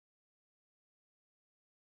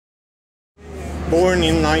born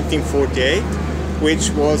in 1948,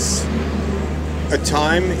 which was a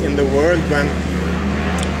time in the world when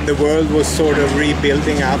the world was sort of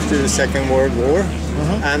rebuilding after the Second World War,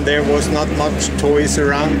 and there was not much toys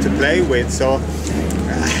around to play with. So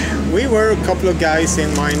we were a couple of guys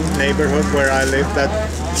in my neighborhood where I lived that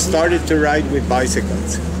started to ride with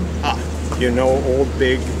bicycles. You know, all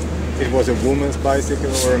big. It was a woman's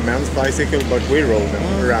bicycle or a man's bicycle, but we rode them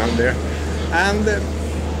around there. And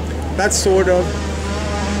that sort of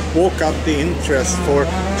woke up the interest for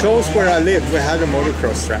close where I lived. We had a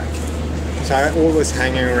motocross track, so I always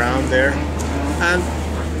hanging around there, and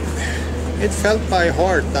it felt by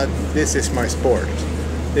heart that this is my sport.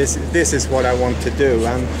 This is what I want to do.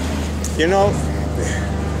 And you know,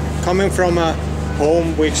 coming from a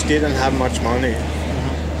home which didn't have much money,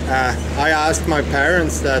 I asked my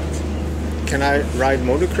parents that, can I ride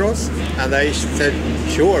motocross? And they said,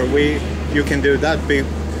 sure, you can do that.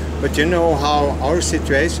 But you know how our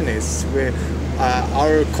situation is.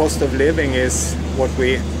 Our cost of living is what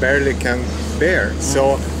we barely can bear.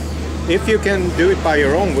 So if you can do it by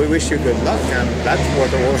your own, we wish you good luck. And that's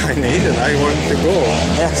what all I needed. I wanted to go.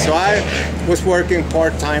 So I was working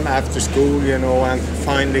part-time after school, you know, and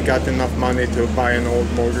finally got enough money to buy an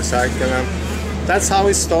old motorcycle. And that's how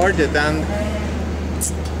it started. And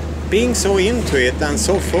being so into it and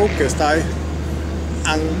so focused, and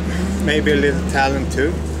maybe a little talent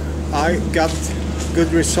too, I got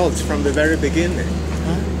good results from the very beginning.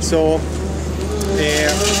 So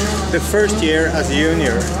the first year as a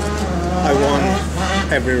junior, I won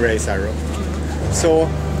every race I rode. So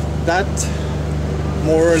that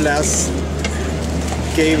more or less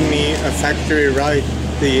gave me a factory ride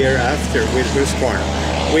the year after with Husqvarna,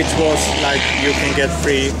 which was like you can get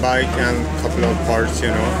free bike and a couple of parts, you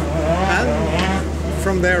know. And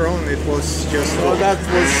from there on, it was just, well, that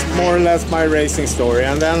was more or less my racing story.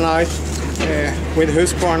 And then with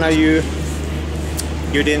Husqvarna, you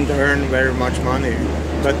didn't earn very much money,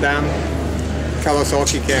 but then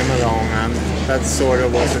Kawasaki came along, and that sort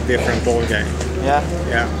of was a different ball game. Yeah.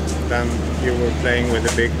 Then you were playing with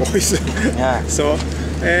the big boys. Yeah. So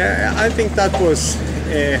I think that was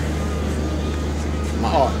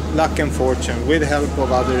luck and fortune, with help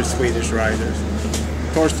of other Swedish riders.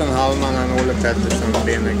 Torsten Hallman and Ole Pettersson have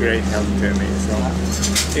been a great help to me. So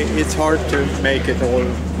it's hard to make it all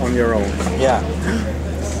on your own. Yeah.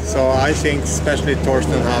 So I think especially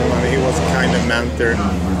Torsten Hallman, he was a kind of mentor,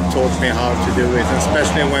 taught me how to do it,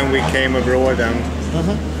 especially when we came abroad. And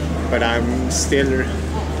but I'm still,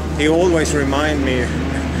 he always reminds me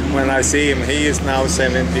when I see him. He is now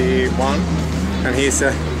 71, and he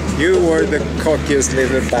said, "You were the cockiest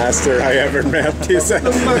little bastard I ever met," he said.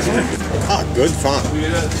 Good fun.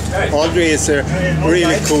 Audrey is a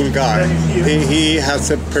really cool guy. He has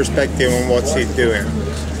a perspective on what he's doing.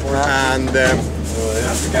 And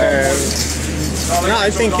no, I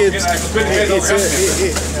think it's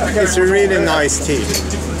a really nice team.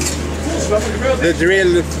 The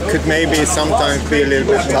drill could maybe sometimes be a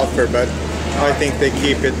little bit tougher, but I think they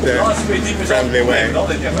keep it the friendly way,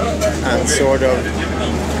 and sort of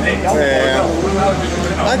I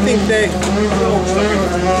think they're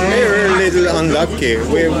a little unlucky.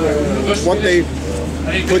 What they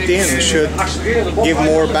put in should give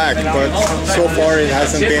more back, but so far it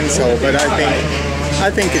hasn't been so. But I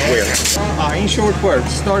think it will. In short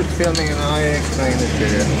words, start filming and I explain it to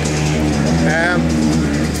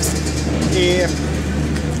you.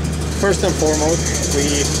 First and foremost,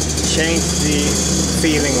 we changed the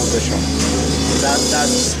feeling of the shop.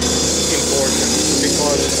 That's important,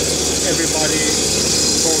 because everybody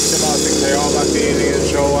talks about the Kayava feeling, the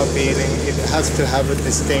Showa feeling. It has to have a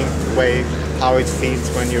distinct way how it feels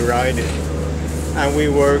when you ride it. And we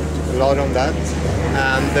worked a lot on that.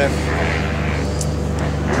 And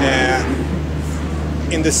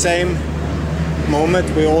in the same moment,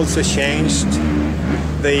 we also changed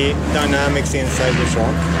the dynamics inside the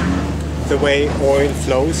shop. The way oil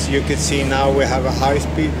flows, you can see now we have a high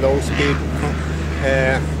speed, low speed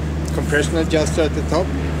compression adjuster at the top.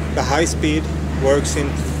 The high speed works in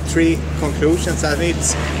 3 conclusions, and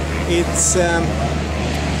it's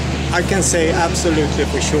I can say absolutely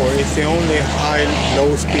for sure it's the only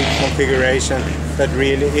high-low speed configuration that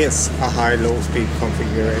really is a high-low speed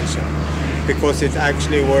configuration, because it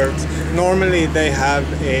actually works. Normally they have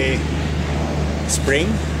a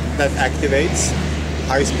spring that activates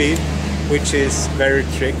high speed, which is very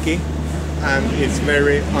tricky and it's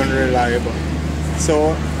very unreliable.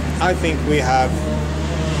 So I think we have,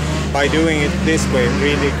 by doing it this way,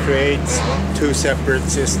 really creates 2 separate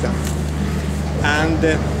systems. And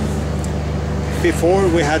before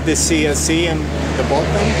we had the CSC in the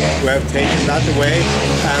bottom. We have taken that away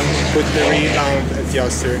and put the rebound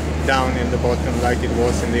adjuster down in the bottom like it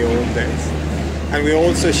was in the old days. And we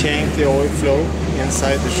also changed the oil flow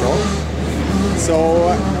inside the shock. So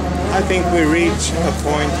I think we reach a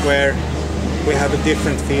point where we have a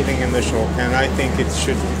different feeling in the shock, and I think it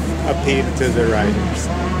should appeal to the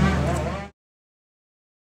riders.